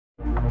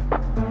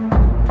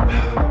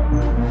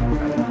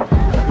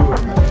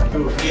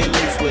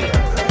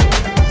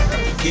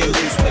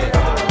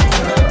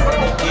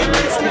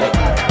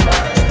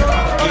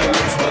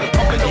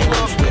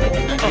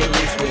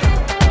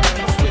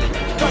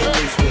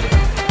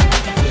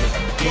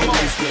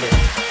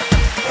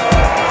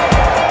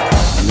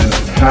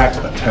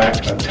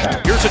attack,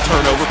 attack. Here's a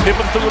turnover.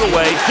 Pippen threw it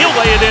away. He'll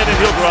lay it in and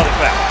he'll draw the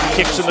foul.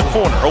 Kicks in the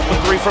corner. Open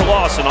three for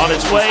Lawson. On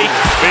its way.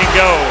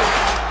 Bingo.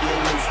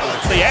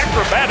 The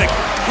acrobatic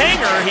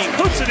hanger. He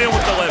puts it in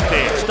with the left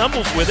hand.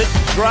 Stumbles with it.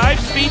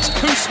 Drives, beats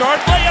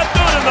Couisnard. Layup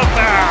good and the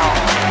foul.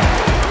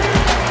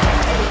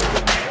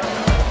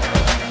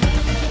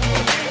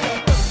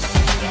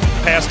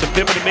 Pass to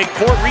Pippen to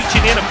midcourt.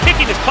 Reaching in and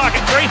picking his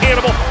pocket. Great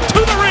handable.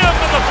 To the rim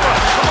and the front.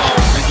 Come on.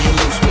 Get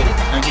loose with it.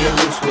 Get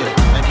loose with it.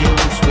 Get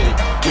loose with it.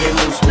 Get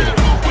loose with it.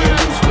 Get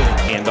loose with it.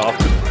 Hand off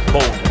to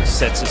Bolden.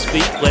 Sets his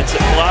feet. Lets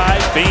it fly.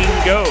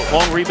 Bingo.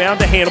 Long rebound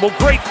to Hannibal.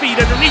 Great feet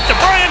underneath the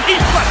Bryant. He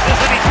flushes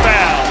and he's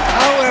fouled.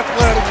 How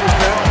athletic was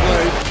that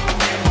play?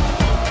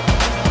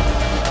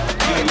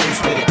 Get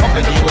loose with it.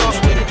 Get loose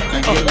with it.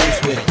 Get loose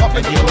with it.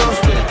 Get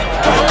loose with it.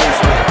 Get loose with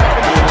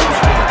it. Get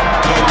loose with it.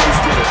 Get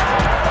loose with it.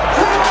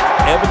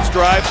 Evans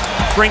drives.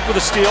 Frink with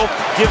a steal.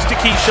 Gives to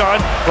Keyshawn.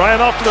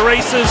 Bryant off to the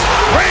races.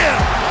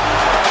 Grant!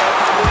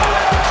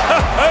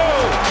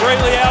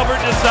 Brayley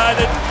Albert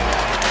decided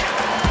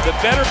the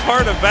better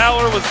part of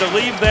valor was to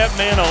leave that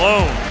man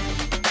alone.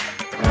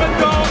 Good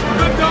dog,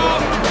 good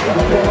dog.